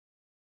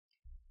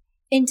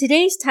In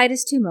today's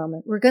Titus 2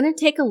 moment, we're going to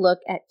take a look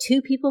at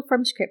two people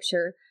from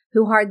Scripture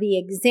who are the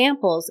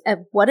examples of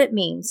what it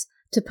means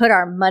to put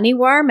our money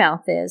where our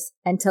mouth is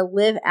and to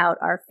live out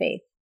our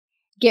faith.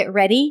 Get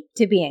ready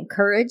to be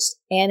encouraged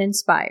and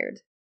inspired.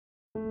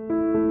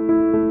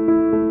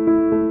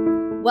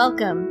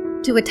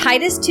 Welcome to a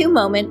Titus 2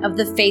 moment of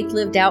the Faith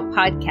Lived Out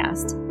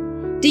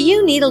podcast. Do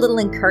you need a little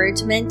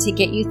encouragement to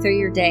get you through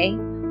your day?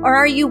 Or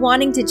are you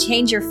wanting to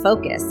change your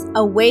focus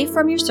away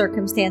from your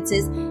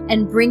circumstances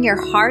and bring your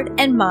heart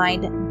and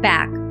mind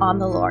back on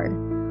the Lord,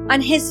 on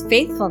His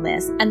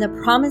faithfulness and the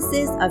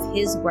promises of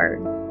His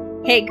Word?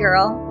 Hey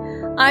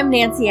girl, I'm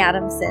Nancy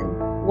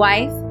Adamson,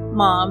 wife,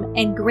 mom,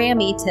 and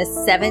Grammy to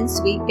 7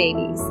 sweet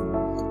babies,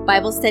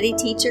 Bible study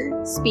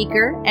teacher,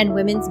 speaker, and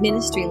women's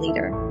ministry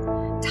leader.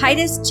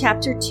 Titus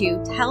chapter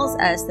 2 tells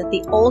us that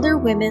the older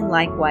women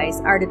likewise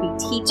are to be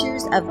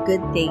teachers of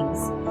good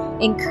things,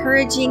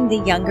 encouraging the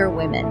younger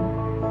women.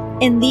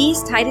 In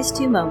these Titus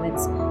 2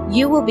 moments,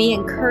 you will be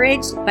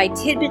encouraged by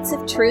tidbits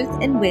of truth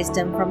and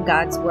wisdom from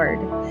God's Word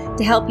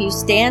to help you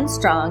stand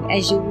strong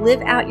as you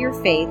live out your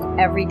faith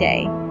every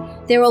day.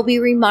 There will be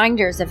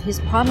reminders of His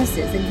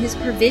promises and His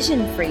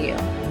provision for you,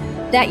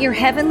 that your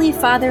Heavenly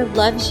Father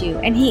loves you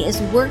and He is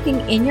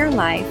working in your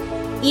life.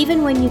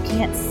 Even when you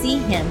can't see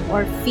Him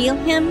or feel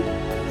Him,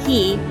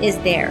 He is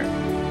there.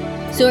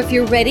 So if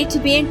you're ready to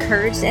be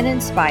encouraged and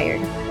inspired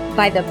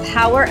by the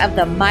power of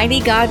the mighty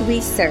God we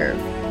serve,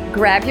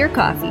 grab your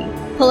coffee,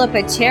 pull up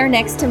a chair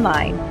next to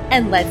mine,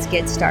 and let's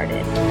get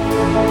started.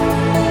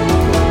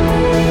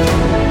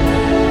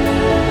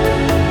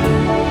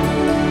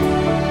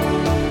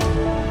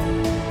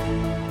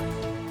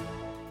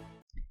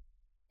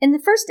 In the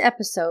first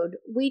episode,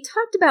 we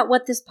talked about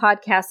what this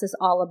podcast is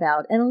all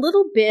about and a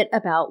little bit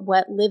about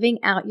what living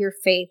out your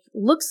faith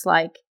looks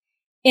like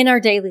in our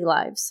daily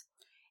lives.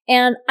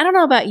 And I don't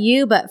know about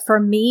you, but for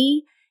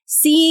me,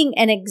 seeing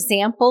an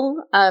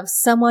example of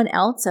someone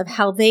else, of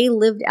how they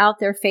lived out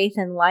their faith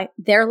in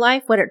their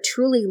life, what it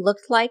truly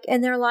looked like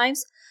in their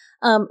lives,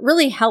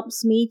 really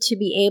helps me to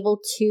be able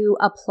to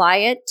apply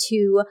it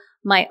to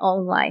my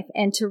own life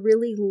and to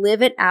really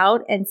live it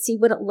out and see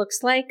what it looks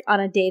like on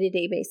a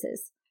day-to-day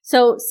basis.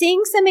 So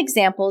seeing some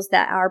examples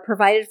that are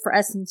provided for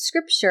us in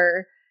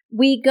Scripture,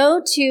 we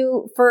go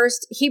to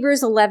first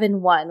Hebrews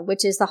 11:1,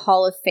 which is the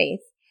Hall of Faith.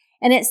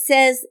 And it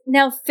says,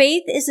 "Now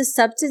faith is the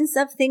substance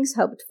of things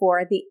hoped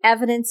for, the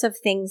evidence of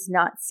things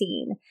not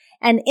seen."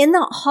 And in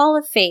the Hall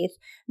of Faith,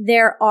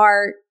 there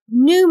are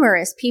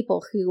numerous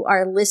people who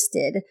are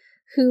listed,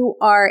 who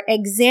are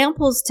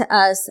examples to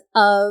us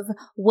of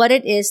what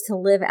it is to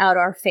live out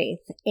our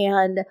faith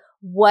and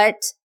what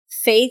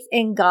faith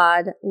in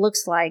God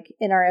looks like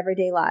in our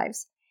everyday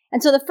lives.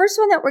 And so the first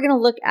one that we're going to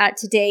look at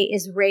today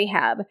is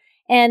Rahab.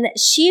 And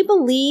she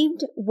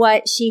believed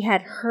what she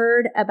had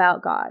heard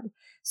about God.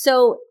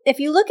 So if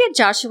you look at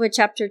Joshua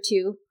chapter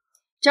 2,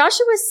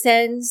 Joshua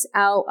sends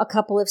out a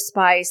couple of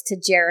spies to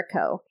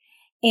Jericho.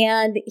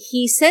 And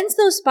he sends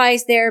those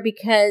spies there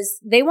because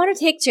they want to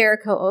take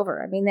Jericho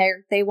over. I mean,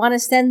 they want to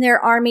send their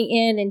army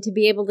in and to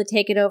be able to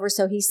take it over.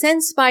 So he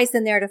sends spies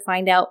in there to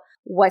find out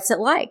what's it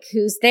like,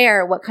 who's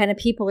there, what kind of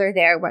people are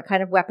there, what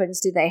kind of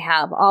weapons do they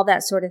have, all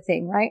that sort of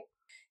thing, right?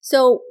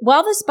 So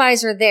while the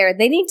spies are there,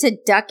 they need to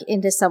duck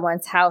into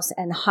someone's house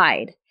and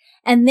hide.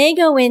 And they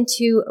go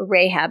into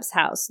Rahab's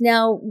house.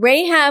 Now,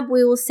 Rahab,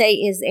 we will say,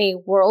 is a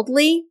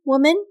worldly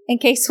woman, in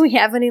case we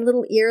have any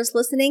little ears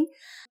listening.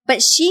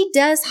 But she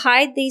does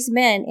hide these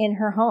men in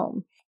her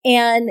home.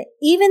 And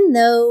even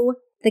though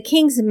the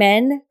king's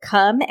men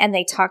come and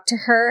they talk to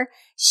her,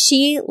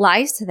 she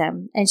lies to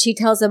them. And she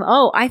tells them,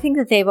 "Oh, I think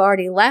that they've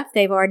already left.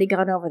 They've already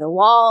gone over the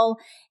wall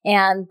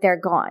and they're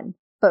gone."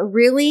 But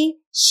really,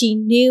 she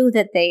knew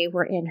that they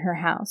were in her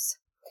house.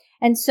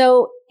 And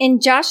so in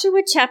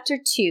Joshua chapter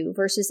 2,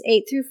 verses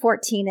 8 through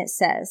 14, it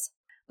says,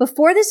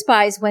 "Before the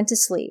spies went to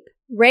sleep,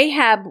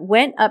 Rahab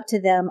went up to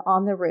them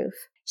on the roof.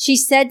 She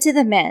said to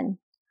the men,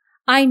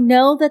 'I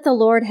know that the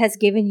Lord has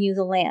given you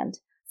the land,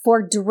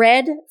 for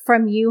dread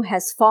from you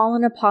has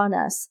fallen upon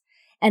us,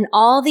 and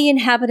all the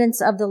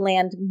inhabitants of the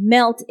land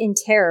melt in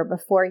terror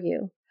before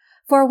you.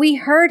 For we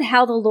heard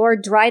how the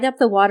Lord dried up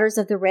the waters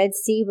of the Red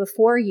Sea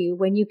before you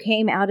when you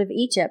came out of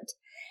Egypt,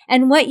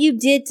 and what you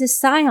did to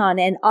Sihon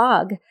and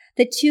Og,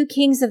 the 2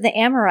 kings of the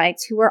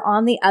Amorites who were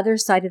on the other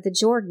side of the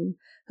Jordan,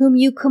 whom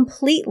you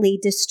completely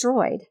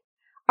destroyed.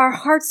 Our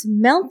hearts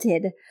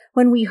melted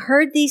when we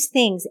heard these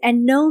things,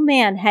 and no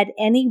man had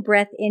any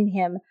breath in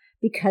him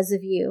because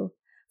of you.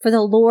 For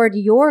the Lord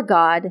your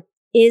God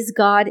is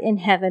God in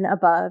heaven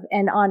above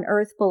and on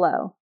earth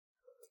below.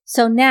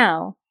 So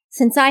now,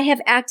 since I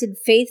have acted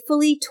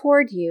faithfully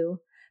toward you,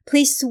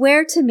 please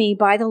swear to me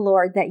by the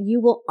Lord that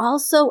you will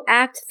also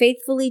act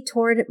faithfully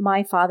toward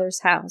my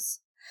father's house.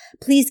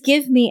 Please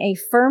give me a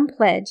firm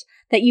pledge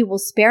that you will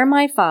spare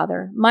my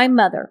father, my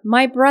mother,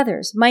 my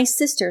brothers, my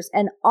sisters,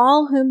 and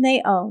all whom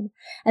they own,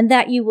 and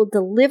that you will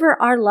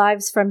deliver our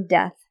lives from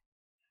death."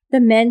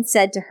 The men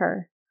said to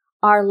her,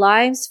 "Our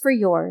lives for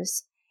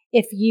yours,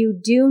 if you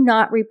do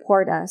not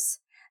report us.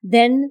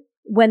 Then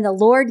when the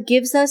Lord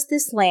gives us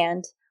this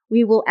land,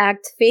 we will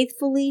act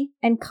faithfully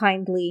and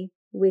kindly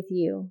with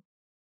you."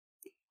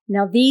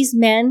 Now these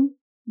men,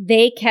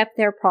 they kept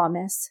their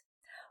promise.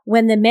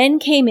 When the men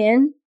came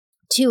in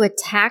to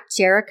attack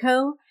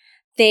Jericho,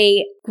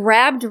 they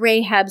grabbed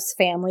Rahab's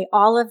family,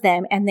 all of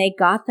them, and they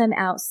got them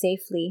out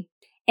safely.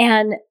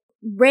 And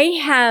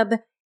Rahab,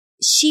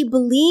 she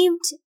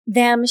believed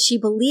them. She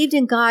believed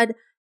in God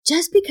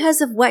just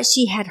because of what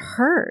she had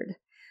heard,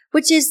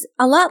 which is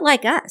a lot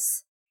like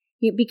us.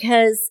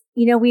 Because,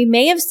 we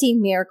may have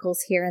seen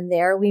miracles here and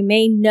there. We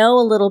may know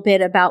a little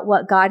bit about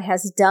what God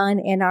has done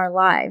in our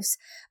lives,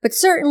 but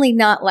certainly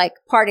not like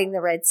parting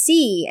the Red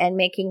Sea and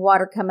making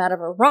water come out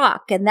of a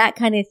rock and that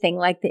kind of thing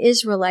like the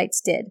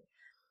Israelites did.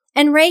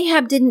 And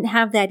Rahab didn't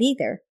have that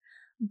either,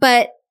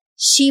 but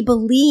she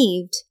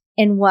believed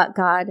in what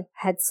God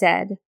had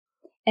said,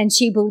 and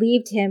she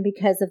believed him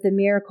because of the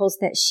miracles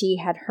that she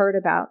had heard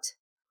about.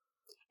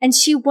 And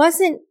she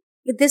wasn't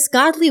this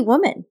godly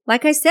woman.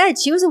 Like I said,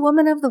 she was a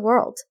woman of the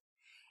world.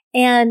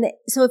 And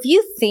so if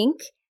you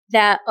think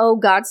that, oh,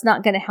 God's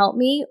not going to help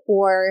me,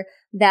 or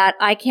that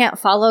I can't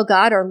follow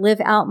God or live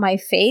out my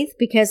faith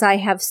because I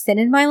have sin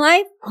in my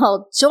life,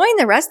 well, join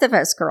the rest of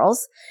us,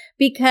 girls,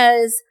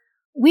 because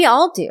we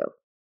all do.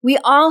 We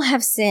all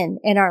have sin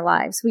in our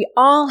lives. We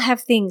all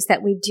have things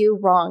that we do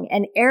wrong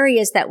and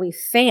areas that we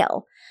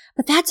fail.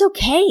 But that's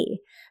okay,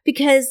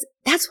 because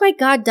that's why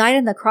God died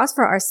on the cross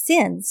for our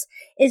sins,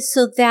 is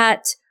so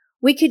that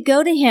we could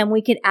go to him,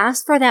 we could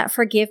ask for that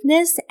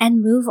forgiveness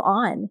and move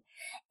on.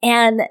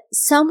 And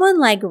someone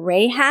like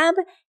Rahab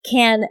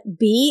can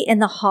be in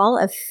the hall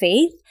of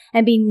faith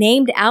and be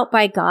named out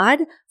by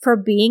God for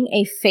being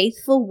a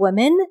faithful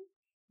woman.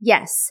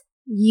 Yes,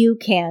 you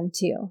can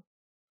too.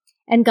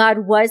 And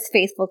God was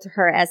faithful to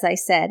her, as I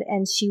said,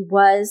 and she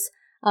was,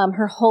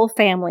 her whole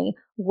family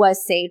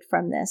was saved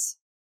from this.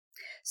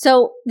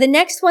 So the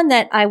next one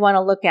that I want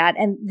to look at,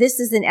 and this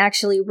isn't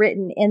actually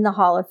written in the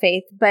Hall of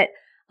Faith, but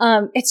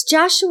it's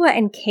Joshua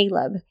and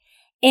Caleb.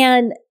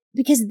 And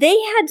because they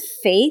had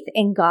faith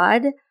in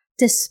God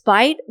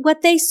despite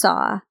what they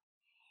saw,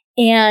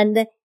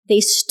 and they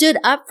stood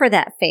up for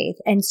that faith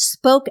and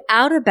spoke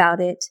out about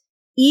it,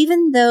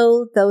 even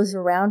though those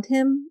around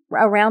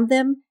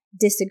them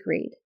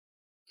disagreed.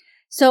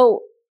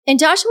 So in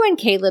Joshua and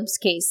Caleb's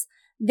case,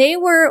 they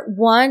were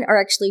one, or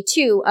actually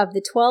two, of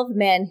the 12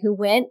 men who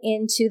went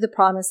into the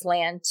promised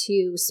land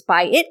to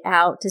spy it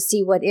out, to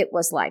see what it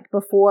was like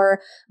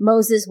before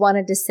Moses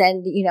wanted to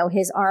send,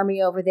 his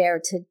army over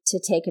there to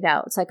take it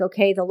out. It's like,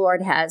 okay, the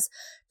Lord has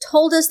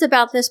told us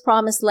about this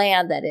promised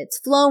land, that it's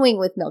flowing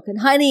with milk and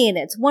honey, and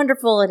it's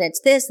wonderful, and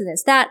it's this and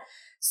it's that.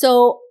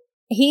 So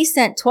he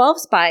sent 12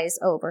 spies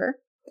over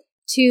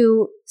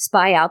to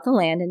spy out the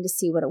land and to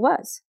see what it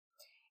was.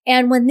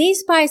 And when these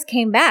spies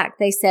came back,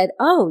 they said,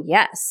 oh,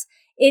 yes,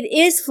 it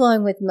is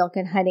flowing with milk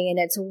and honey, and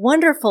it's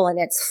wonderful, and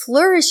it's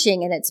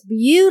flourishing, and it's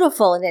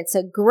beautiful, and it's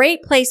a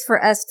great place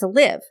for us to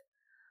live.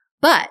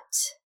 But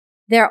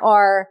there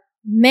are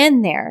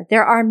men there.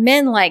 There are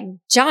men like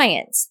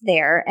giants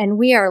there, and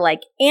we are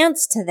like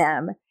ants to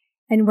them,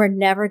 and we're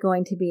never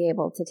going to be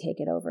able to take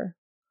it over.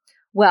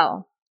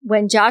 Well,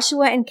 when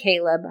Joshua and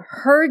Caleb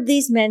heard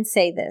these men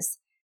say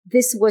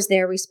this was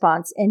their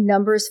response in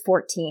Numbers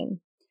 14.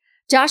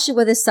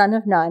 Joshua the son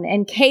of Nun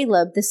and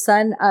Caleb the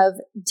son of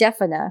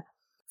Jephunneh,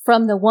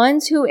 from the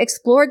ones who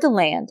explored the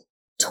land,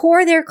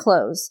 tore their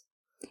clothes,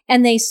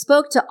 and they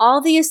spoke to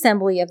all the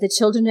assembly of the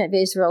children of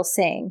Israel,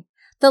 saying,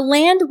 "The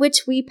land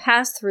which we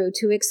passed through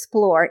to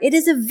explore, it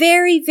is a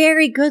very,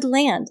 very good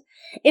land.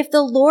 If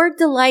the Lord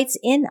delights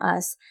in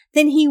us,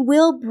 then he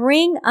will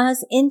bring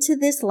us into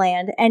this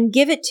land and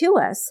give it to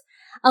us,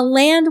 a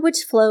land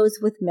which flows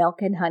with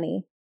milk and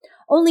honey.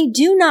 Only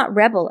do not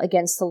rebel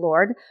against the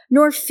Lord,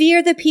 nor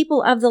fear the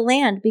people of the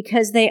land,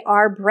 because they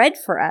are bread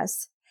for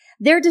us.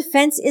 Their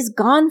defense is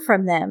gone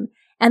from them,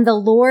 and the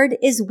Lord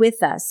is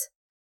with us.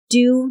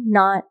 Do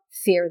not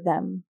fear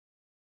them."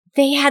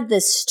 They had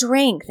the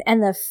strength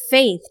and the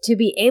faith to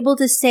be able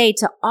to say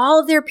to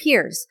all their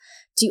peers,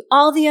 to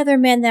all the other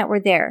men that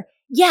were there,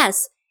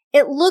 yes,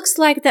 it looks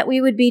like that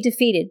we would be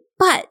defeated,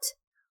 but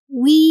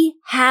we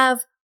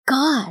have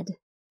God.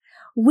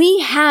 We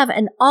have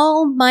an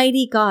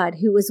almighty God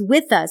who is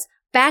with us,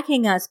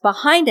 backing us,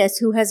 behind us,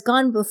 who has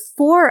gone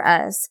before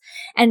us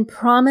and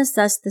promised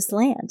us this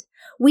land.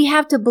 We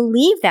have to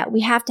believe that. We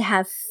have to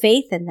have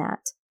faith in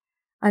that.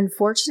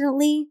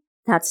 Unfortunately,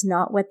 that's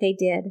not what they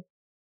did.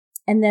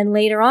 And then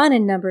later on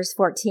in Numbers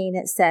 14,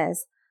 it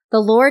says, "The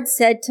Lord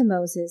said to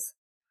Moses,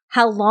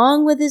 'How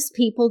long will this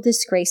people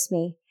disgrace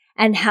me?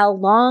 And how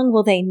long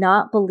will they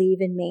not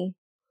believe in me,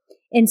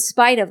 in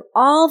spite of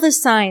all the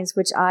signs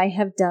which I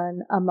have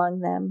done among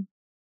them?'"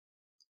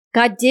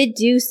 God did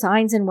do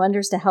signs and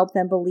wonders to help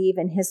them believe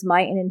in his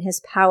might and in his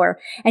power,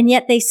 and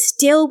yet they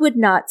still would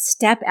not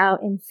step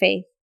out in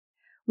faith.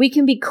 We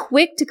can be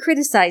quick to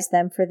criticize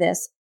them for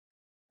this,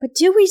 but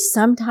do we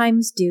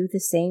sometimes do the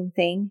same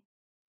thing?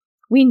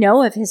 We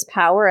know of his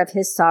power, of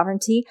his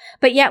sovereignty,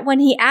 but yet when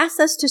he asks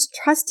us to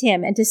trust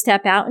him and to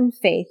step out in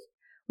faith,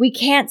 we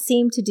can't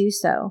seem to do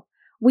so.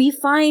 We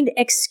find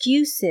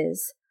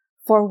excuses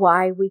for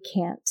why we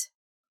can't.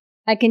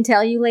 I can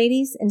tell you,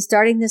 ladies, in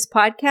starting this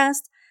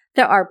podcast,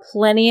 there are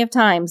plenty of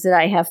times that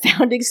I have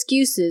found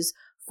excuses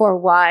for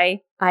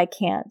why I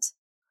can't.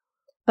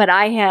 But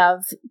I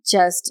have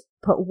just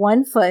put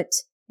one foot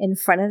in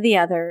front of the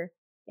other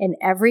in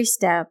every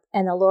step,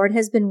 and the Lord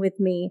has been with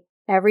me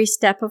every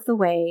step of the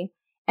way,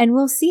 and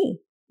we'll see.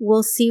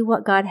 We'll see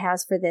what God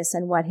has for this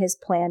and what His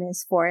plan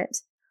is for it.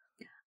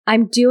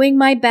 I'm doing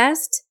my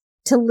best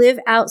to live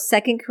out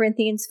 2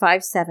 Corinthians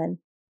 5:7,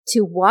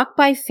 to walk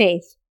by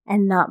faith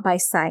and not by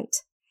sight.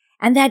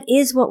 And that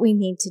is what we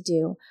need to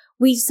do.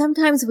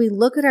 Sometimes we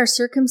look at our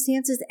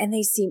circumstances and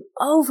they seem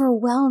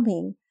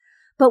overwhelming.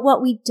 But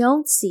what we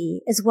don't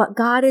see is what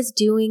God is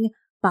doing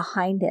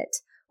behind it.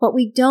 What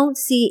we don't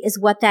see is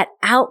what that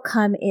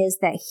outcome is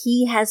that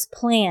He has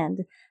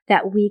planned,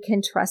 that we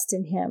can trust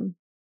in Him.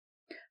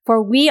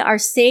 For we are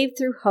saved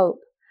through hope,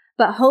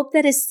 but hope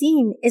that is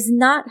seen is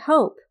not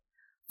hope.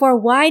 For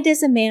why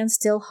does a man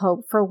still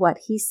hope for what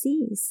he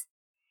sees?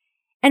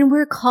 And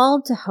we're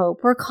called to hope.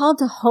 We're called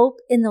to hope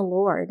in the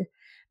Lord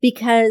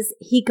because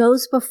He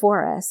goes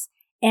before us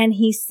and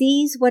He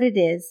sees what it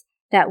is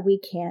that we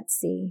can't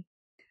see.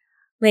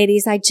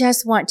 Ladies, I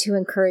just want to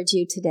encourage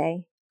you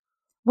today.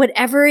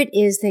 Whatever it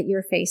is that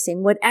you're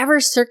facing, whatever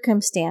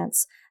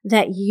circumstance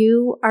that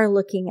you are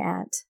looking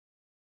at,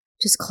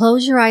 just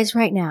close your eyes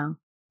right now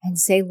and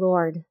say,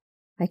 Lord,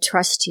 I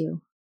trust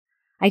You.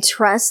 I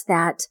trust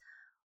that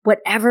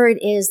whatever it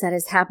is that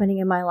is happening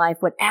in my life,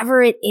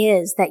 whatever it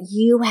is that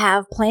You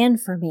have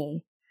planned for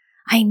me,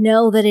 I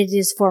know that it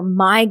is for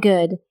my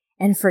good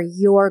and for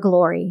Your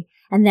glory,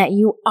 and that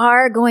You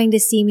are going to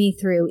see me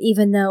through,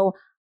 even though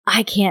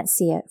I can't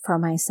see it for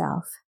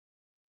myself.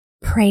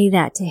 Pray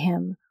that to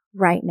Him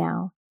right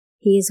now.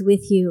 He is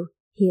with you.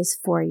 He is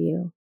for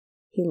you.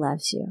 He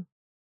loves you.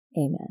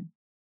 Amen.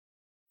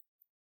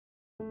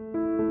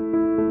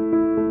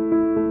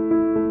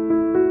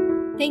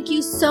 Thank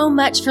you so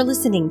much for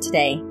listening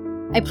today.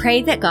 I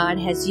pray that God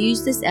has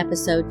used this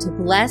episode to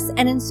bless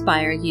and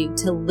inspire you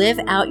to live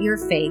out your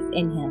faith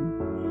in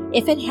Him.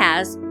 If it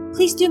has,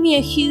 please do me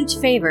a huge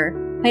favor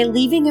by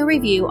leaving a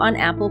review on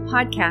Apple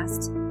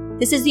Podcasts.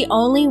 This is the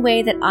only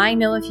way that I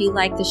know if you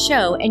like the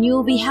show, and you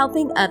will be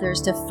helping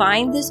others to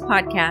find this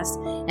podcast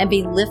and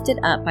be lifted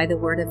up by the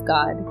Word of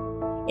God.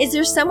 Is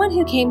there someone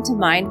who came to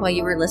mind while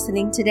you were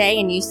listening today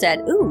and you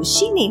said, ooh,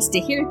 she needs to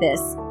hear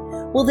this?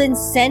 Well, then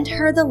send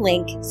her the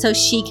link so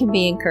she can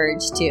be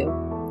encouraged too.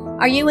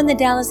 Are you in the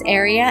Dallas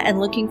area and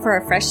looking for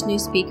a fresh new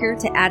speaker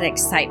to add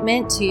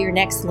excitement to your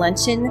next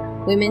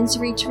luncheon, women's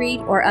retreat,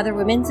 or other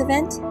women's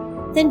event?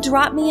 Then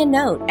drop me a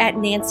note at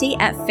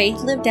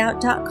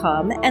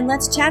nancy@faithlivedout.com and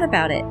let's chat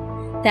about it.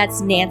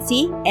 That's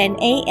Nancy,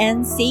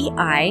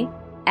 Nanci,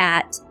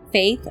 at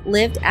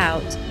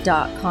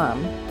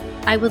faithlivedout.com.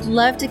 I would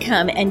love to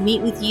come and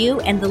meet with you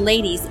and the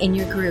ladies in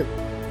your group.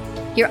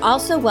 You're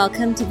also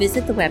welcome to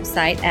visit the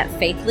website at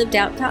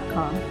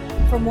faithlivedout.com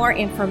for more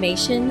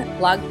information,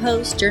 blog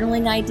posts,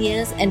 journaling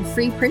ideas, and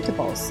free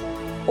printables.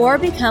 Or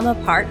become a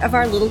part of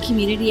our little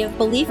community of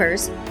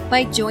believers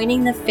by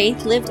joining the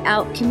Faith Lived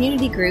Out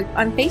community group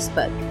on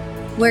Facebook,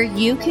 where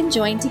you can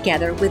join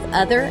together with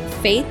other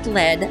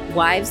faith-led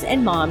wives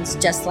and moms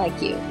just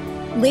like you.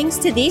 Links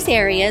to these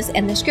areas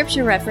and the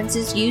scripture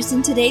references used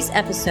in today's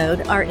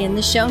episode are in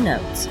the show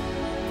notes.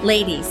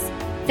 Ladies,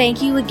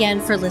 thank you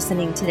again for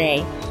listening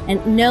today,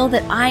 and know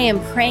that I am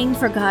praying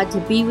for God to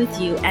be with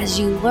you as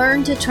you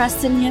learn to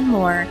trust in Him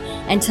more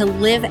and to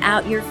live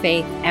out your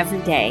faith every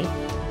day.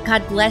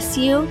 God bless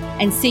you,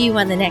 and see you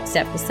on the next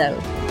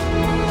episode.